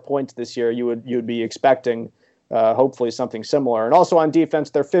share of points this year. You'd be expecting hopefully something similar. And also on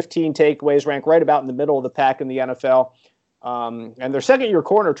defense, their 15 takeaways rank right about in the middle of the pack in the NFL. And their second-year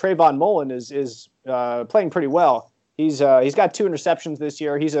corner Trayvon Mullen is playing pretty well. He's got 2 interceptions this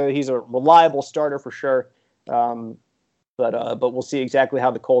year. He's a reliable starter for sure. But we'll see exactly how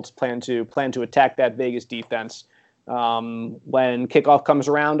the Colts plan to attack that Vegas defense when kickoff comes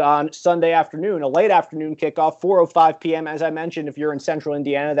around on Sunday afternoon, a late afternoon kickoff, 4:05 p.m. As I mentioned, if you're in Central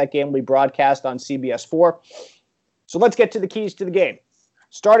Indiana, that game will be broadcast on CBS 4. So let's get to the keys to the game.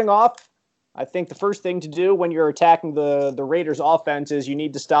 Starting off, I think the first thing to do when you're attacking the Raiders' offense is you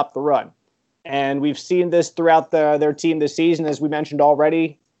need to stop the run, and we've seen this throughout their team this season, as we mentioned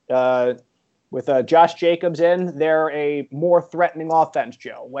already. With Josh Jacobs in, they're a more threatening offense,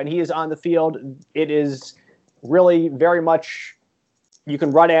 Joe. When he is on the field, it is really very much you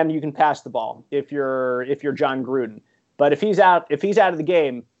can run and you can pass the ball if you're John Gruden. But if he's out of the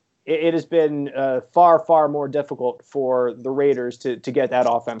game, it has been far more difficult for the Raiders to get that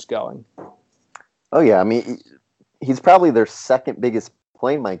offense going. Oh yeah, I mean he's probably their second biggest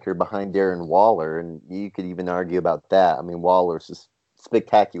playmaker behind Darren Waller, and you could even argue about that. I mean Waller's just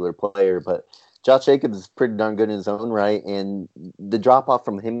spectacular player, but Josh Jacobs is pretty darn good in his own right, and the drop off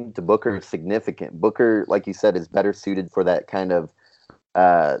from him to Booker is significant. Booker, like you said, is better suited for that kind of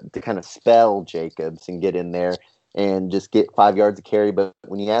to kind of spell Jacobs and get in there and just get 5 yards of carry. But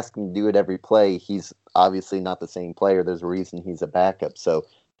when you ask him to do it every play, he's obviously not the same player. There's a reason he's a backup. So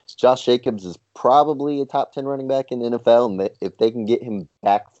Josh Jacobs is probably a top 10 running back in the NFL, and if they can get him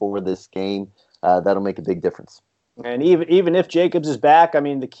back for this game, that'll make a big difference. And even if Jacobs is back, I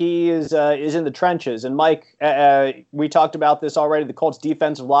mean, the key is in the trenches. And Mike, we talked about this already. The Colts'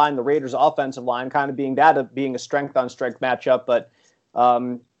 defensive line, the Raiders' offensive line, kind of being a strength-on-strength matchup. But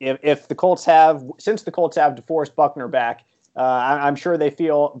if the Colts since the Colts have DeForest Buckner back, I'm sure they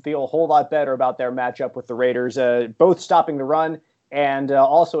feel a whole lot better about their matchup with the Raiders, both stopping the run and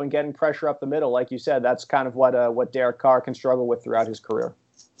also in getting pressure up the middle. Like you said, that's kind of what Derek Carr can struggle with throughout his career.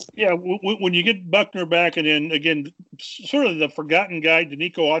 Yeah, when you get Buckner back, and then again, sort of the forgotten guy,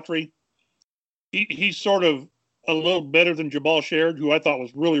 Danico Autry, he's sort of a little better than Jabal Sherrod, who I thought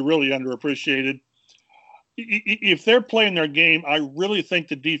was really, really underappreciated. If they're playing their game, I really think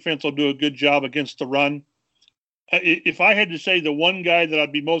the defense will do a good job against the run. If I had to say the one guy that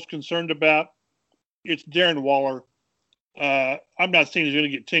I'd be most concerned about, it's Darren Waller. I'm not saying he's going to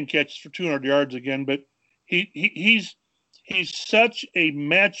get 10 catches for 200 yards again, but he's such a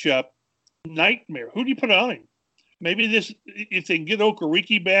matchup nightmare. Who do you put on him? Maybe if they can get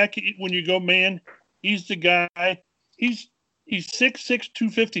Okereke back when you go man, he's the guy. He's 6'6",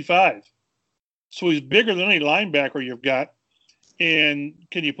 255. So he's bigger than any linebacker you've got. And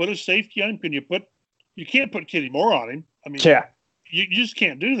can you put a safety on him? You can't put Kenny Moore on him. I mean, yeah, you just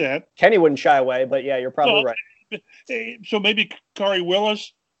can't do that. Kenny wouldn't shy away, but yeah, you're probably right. So maybe Kari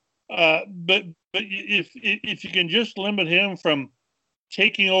Willis, but if you can just limit him from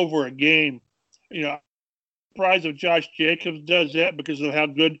taking over a game, you know, I'm surprised if Josh Jacobs does that because of how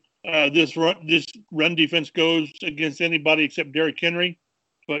good this run defense goes against anybody except Derrick Henry.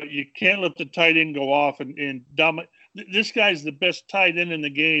 But you can't let the tight end go off and dominate. This guy's the best tight end in the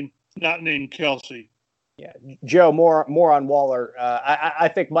game, not named Kelsey. Yeah, Joe, more on Waller. I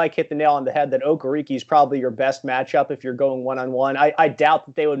think Mike hit the nail on the head that Okereke is probably your best matchup if you're going one-on-one. I doubt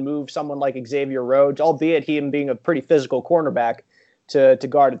that they would move someone like Xavier Rhodes, albeit him being a pretty physical cornerback, to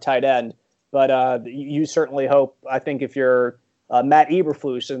guard a tight end. But you certainly hope, I think, if you're Matt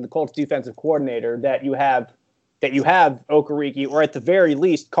Eberflus and the Colts defensive coordinator, that you have Okereke, or at the very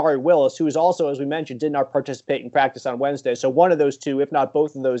least, Kari Willis, who is also, as we mentioned, did not participate in practice on Wednesday. So one of those two, if not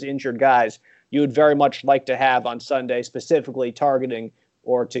both of those injured guys, you would very much like to have on Sunday, specifically targeting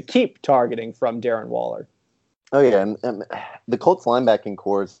or to keep targeting from Darren Waller. Oh, yeah. And the Colts linebacking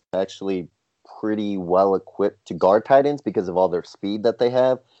core is actually pretty well equipped to guard tight ends because of all their speed that they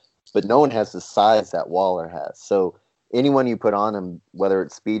have, but no one has the size that Waller has. So anyone you put on him, whether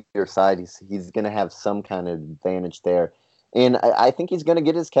it's speed or size, he's going to have some kind of advantage there. And I think he's going to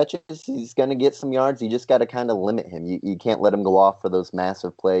get his catches. He's going to get some yards. You just got to kind of limit him. You can't let him go off for those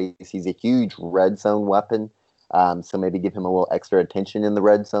massive plays. He's a huge red zone weapon. So maybe give him a little extra attention in the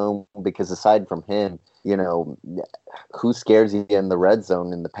red zone, because aside from him, who scares you in the red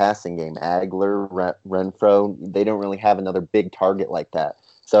zone in the passing game? Agler, Renfro, they don't really have another big target like that.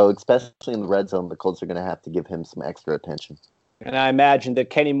 So especially in the red zone, the Colts are going to have to give him some extra attention. And I imagine that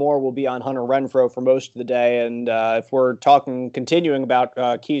Kenny Moore will be on Hunter Renfro for most of the day. And if we're continuing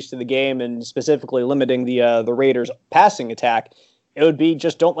about keys to the game and specifically limiting the Raiders' passing attack, it would be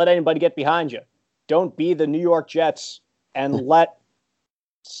just don't let anybody get behind you. Don't be the New York Jets and let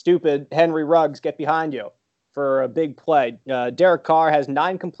stupid Henry Ruggs get behind you for a big play. Derek Carr has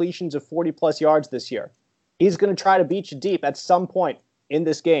 9 completions of 40-plus yards this year. He's going to try to beat you deep at some point in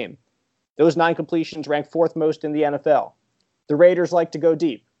this game. Those 9 completions rank 4th most in the NFL. The Raiders like to go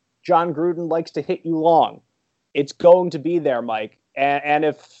deep. John Gruden likes to hit you long. It's going to be there, Mike. And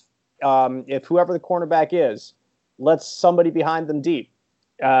if whoever the cornerback is lets somebody behind them deep,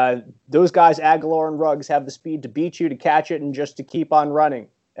 those guys, Aguilar and Ruggs, have the speed to beat you, to catch it, and just to keep on running.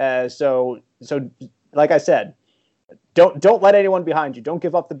 So like I said, don't let anyone behind you. Don't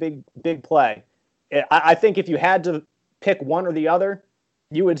give up the big play. I think if you had to pick one or the other,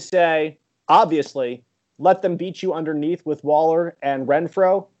 you would say, obviously, let them beat you underneath with Waller and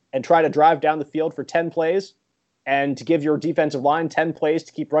Renfro and try to drive down the field for 10 plays and to give your defensive line 10 plays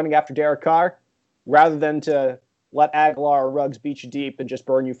to keep running after Derek Carr, rather than to let Aguilar or Ruggs beat you deep and just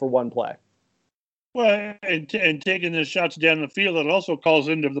burn you for one play. Well, and taking the shots down the field, it also calls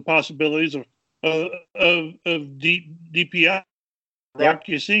into the possibilities of deep DPI. Yep.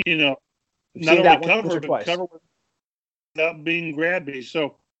 You see, not only cover, but cover without being grabby.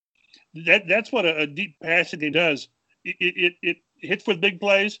 So that's what a deep passing game does. It hits with big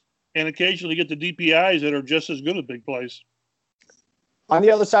plays, and occasionally get the DPIs that are just as good as big plays. On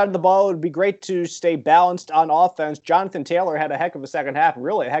the other side of the ball, it would be great to stay balanced on offense. Jonathan Taylor had a heck of a second half,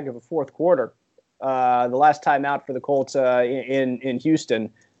 really a heck of a fourth quarter. The last time out for the Colts in Houston.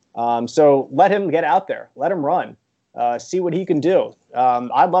 So let him get out there. Let him run. See what he can do.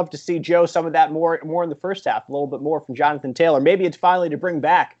 I'd love to see, Joe, some of that more in the first half, a little bit more from Jonathan Taylor. Maybe it's finally to bring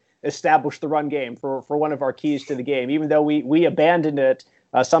back, establish the run game for one of our keys to the game, even though we abandoned it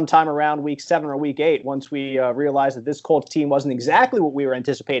sometime around week 7 or week 8 once we realized that this Colts team wasn't exactly what we were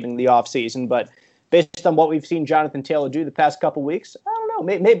anticipating in the offseason. But based on what we've seen Jonathan Taylor do the past couple weeks, I don't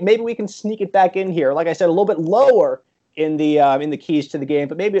know. Maybe we can sneak it back in here. Like I said, a little bit lower in the keys to the game,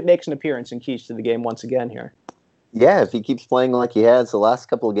 but maybe it makes an appearance in keys to the game once again here. Yeah, if he keeps playing like he has the last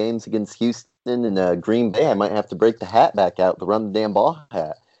couple of games against Houston and Green Bay, I might have to break the hat back out to run the damn ball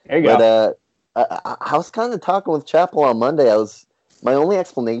hat. There you go. I was kind of talking with Chappell on Monday. My only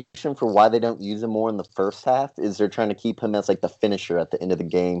explanation for why they don't use him more in the first half is they're trying to keep him as like the finisher at the end of the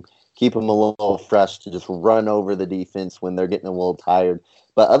game, keep him a little fresh to just run over the defense when they're getting a little tired.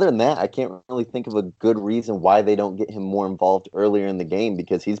 But other than that, I can't really think of a good reason why they don't get him more involved earlier in the game,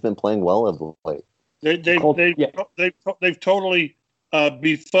 because he's been playing well of late. They've totally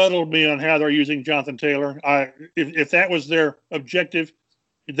befuddled me on how they're using Jonathan Taylor. If that was their objective,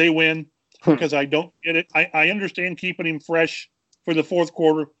 they win, because I don't get it. I understand keeping him fresh for the fourth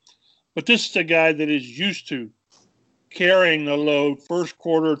quarter, but this is a guy that is used to carrying the load first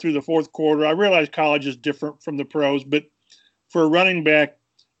quarter through the fourth quarter. I realize college is different from the pros, but for a running back,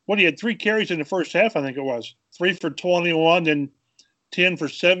 he had 3 carries in the first half, I think it was. 3 for 21, then 10 for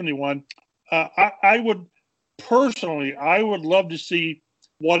 71. I would love to see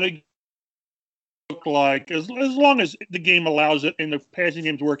what it look like as long as the game allows it and the passing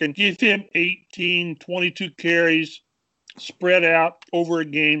game's working. Give him 18, 22 carries spread out over a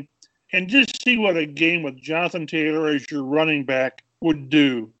game, and just see what a game with Jonathan Taylor as your running back would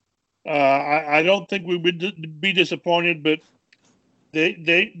do. I don't think we would be disappointed, but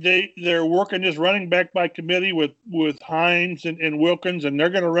they're working this running back by committee with Hines and Wilkins, and they're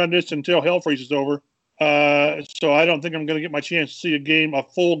going to run this until hell freezes over. So I don't think I'm going to get my chance to see a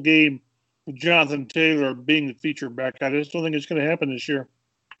full game with Jonathan Taylor being the feature back. I just don't think it's going to happen this year.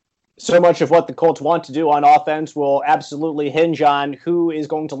 So much of what the Colts want to do on offense will absolutely hinge on who is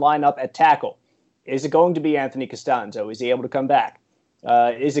going to line up at tackle. Is it going to be Anthony Costanzo? Is he able to come back?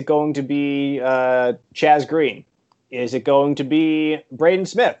 Is it going to be Chaz Green? Is it going to be Braden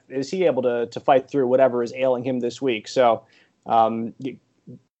Smith? Is he able to fight through whatever is ailing him this week? So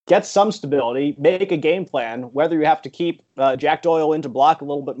get some stability, make a game plan. Whether you have to keep Jack Doyle into block a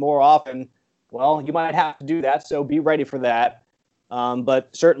little bit more often, well, you might have to do that, so be ready for that. But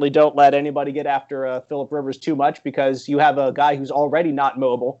certainly don't let anybody get after Phillip Rivers too much, because you have a guy who's already not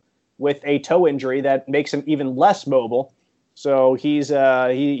mobile with a toe injury that makes him even less mobile. So he's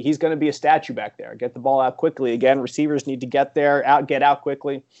going to be a statue back there. Get the ball out quickly. Again, receivers need to get out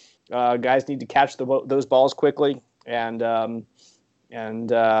quickly. Guys need to catch those balls quickly, and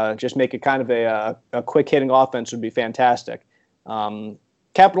just make it kind of a quick hitting offense would be fantastic.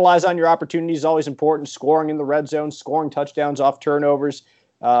 Capitalize on your opportunities is always important. Scoring in the red zone, scoring touchdowns off turnovers.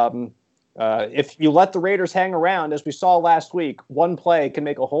 If you let the Raiders hang around, as we saw last week, one play can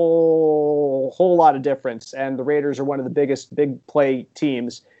make a whole lot of difference. And the Raiders are one of the biggest big play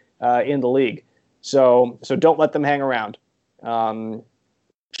teams in the league. So don't let them hang around.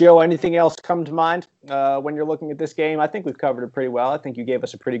 Joe, anything else come to mind when you're looking at this game? I think we've covered it pretty well. I think you gave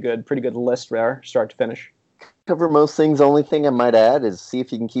us a pretty good list there, start to finish. Cover most things. The only thing I might add is see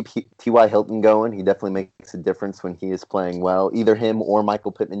if you can keep T.Y. Hilton going. He definitely makes a difference when he is playing well. Either him or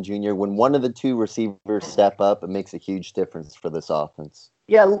Michael Pittman Jr. When one of the two receivers step up, it makes a huge difference for this offense.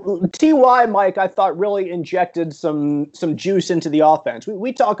 Yeah, T.Y., Mike, I thought really injected some juice into the offense.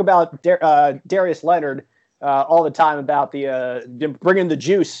 We talk about Darius Leonard all the time about the bringing the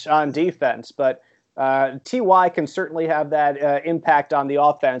juice on defense, but T.Y. can certainly have that impact on the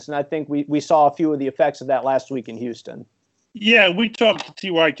offense, and I think we saw a few of the effects of that last week in Houston. Yeah, we talked to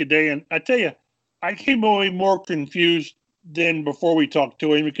T.Y. today, and I tell you, I came away more confused than before we talked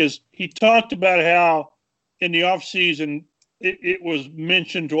to him because he talked about how in the offseason it was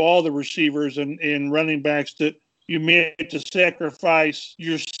mentioned to all the receivers and running backs that you may have to sacrifice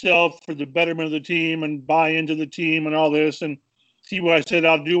yourself for the betterment of the team and buy into the team and all this. And T.Y. said,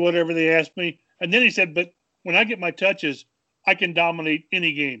 I'll do whatever they ask me. And then he said, but when I get my touches, I can dominate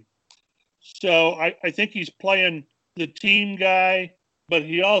any game. So I think he's playing the team guy, but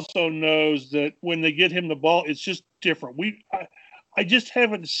he also knows that when they get him the ball, it's just different. I just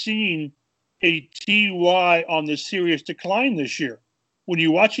haven't seen a T.Y. on the serious decline this year. When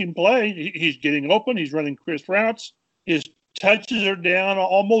you watch him play, he's getting open. He's running crisp routes. His touches are down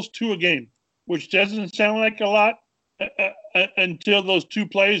almost 2 a game, which doesn't sound like a lot until those 2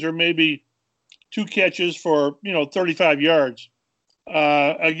 plays are maybe 2 catches for 35 yards.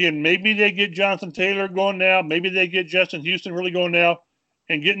 Again, maybe they get Jonathan Taylor going now. Maybe they get Justin Houston really going now,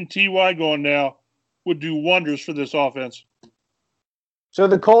 and getting T.Y. going now would do wonders for this offense. So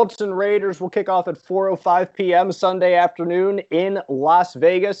the Colts and Raiders will kick off at 4:05 p.m. Sunday afternoon in Las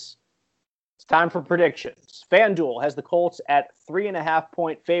Vegas. It's time for predictions. FanDuel has the Colts at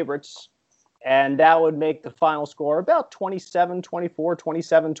 3.5-point favorites, and that would make the final score about 27-24,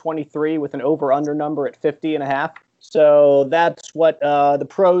 27-23 with an over-under number at 50.5. So that's what the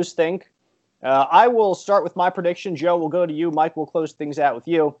pros think. I will start with my prediction. Joe, we'll go to you. Mike will close things out with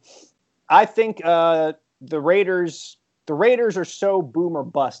you. I think the Raiders are so boom or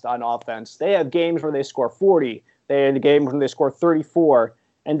bust on offense. They have games where they score 40. They have a game where they score 34.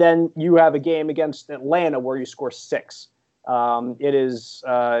 And then you have a game against Atlanta where you score 6.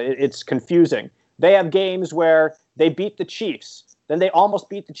 It's confusing. They have games where they beat the Chiefs. Then they almost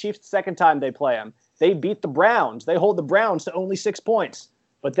beat the Chiefs the second time they play them. They beat the Browns. They hold the Browns to only 6 points.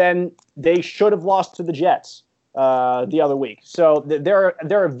 But then they should have lost to the Jets the other week. So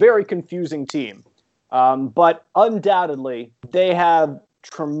they're a very confusing team. But undoubtedly, they have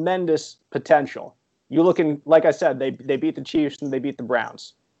tremendous potential. You looking, like I said, they beat the Chiefs and they beat the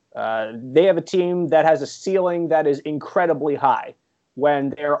Browns. They have a team that has a ceiling that is incredibly high when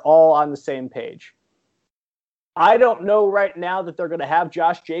they're all on the same page. I don't know right now that they're going to have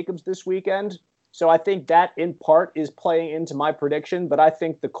Josh Jacobs this weekend, so I think that in part is playing into my prediction, but I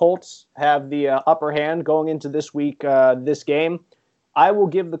think the Colts have the upper hand going into this week, this game. I will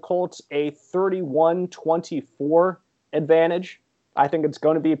give the Colts a 31-24 advantage. I think it's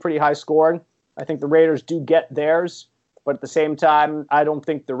going to be pretty high scoring. I think the Raiders do get theirs, but at the same time, I don't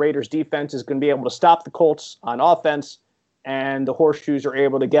think the Raiders defense is going to be able to stop the Colts on offense, and the Horseshoes are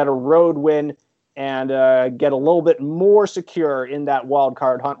able to get a road win and get a little bit more secure in that wild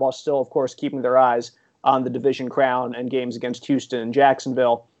card hunt while still, of course, keeping their eyes on the division crown and games against Houston and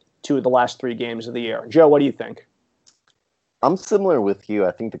Jacksonville, 2 of the last 3 games of the year. Joe, what do you think? I'm similar with you.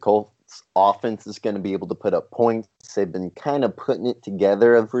 I think the Colts offense is going to be able to put up points. They've been kind of putting it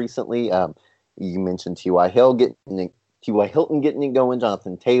together of recently. You mentioned T.Y. Hilton getting it going,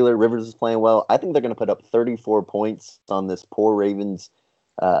 Jonathan Taylor, Rivers is playing well. I think they're going to put up 34 points on this poor Raiders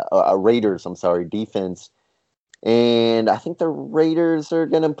defense. And I think the Raiders are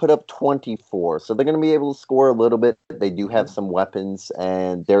going to put up 24. So they're going to be able to score a little bit. They do have some weapons,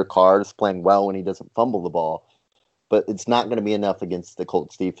 and Derek Carr is playing well when he doesn't fumble the ball. But it's not going to be enough against the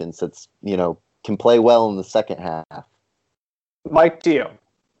Colts defense that's, can play well in the second half. Mike, to you.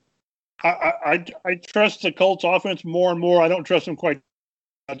 I trust the Colts offense more and more. I don't trust them quite.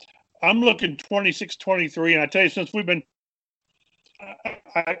 I'm looking 26-23, and I tell you, since we've been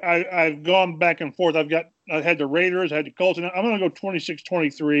I've gone back and forth. I had the Raiders, I had the Colts, and I'm going to go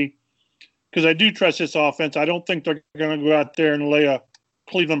 26-23. because I do trust this offense. I don't think they're going to go out there and lay a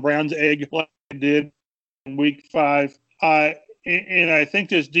Cleveland Browns egg like they did in Week 5. And I think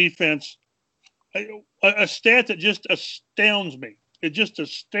this defense, a stat that just astounds me. It just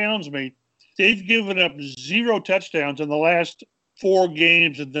astounds me. They've given up 0 touchdowns in the last 4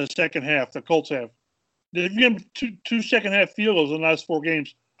 games in the second half. The Colts have. They've given two second-half field goals in the last 4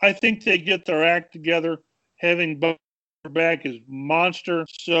 games. I think they get their act together. Having Butler back is monster.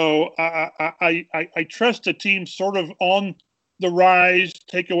 So I trust the team sort of on the rise.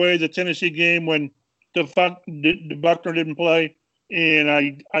 Take away the Tennessee game when the Buckner didn't play,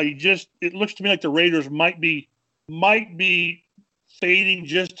 and it looks to me like the Raiders might be fading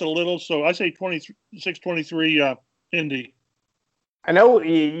just a little. So I say 26-23 Indy. I know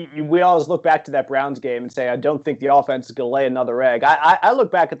we always look back to that Browns game and say, I don't think the offense is going to lay another egg. I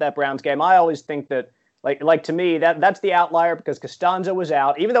look back at that Browns game. I always think that, like to me, that's the outlier because Costanza was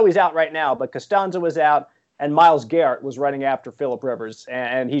out, even though he's out right now, but Costanza was out and Myles Garrett was running after Phillip Rivers,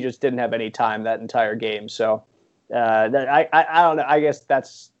 and he just didn't have any time that entire game. So I don't know. I guess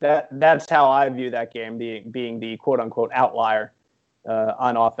that's how I view that game being the quote unquote outlier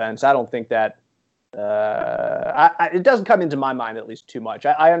on offense. I don't think that. It doesn't come into my mind at least too much.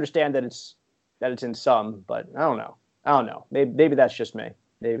 I understand that it's in some, but I don't know. Maybe that's just me.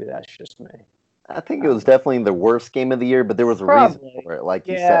 I think it was definitely the worst game of the year, but there was a reason for it, like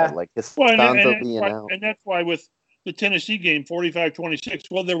you said, like Costanzo being out. And that's why with the Tennessee game, 45-26,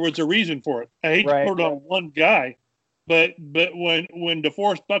 well, there was a reason for it. I hate to put it on one guy, but when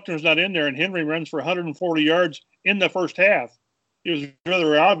DeForest Buckner's not in there and Henry runs for 140 yards in the first half, it was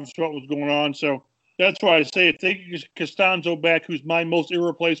rather obvious what was going on. So that's why I say if they get Costanzo back, who's my most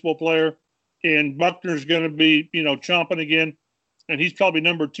irreplaceable player, and Buckner's going to be, chomping again, and he's probably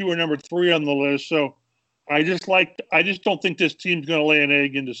number 2 or number 3 on the list. So I just don't think this team's going to lay an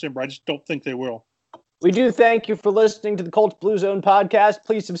egg in December. I just don't think they will. We do thank you for listening to the Colts Blue Zone podcast.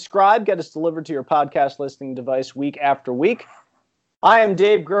 Please subscribe. Get us delivered to your podcast listening device week after week. I am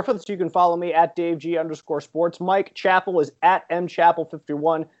Dave Griffiths. You can follow me at DaveG_sports. Mike Chappell is at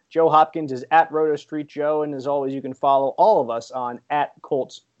MChappell51. Joe Hopkins is at Roto Street Joe. And as always, you can follow all of us on at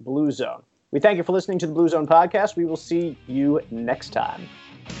Colts Blue Zone. We thank you for listening to the Blue Zone podcast. We will see you next time.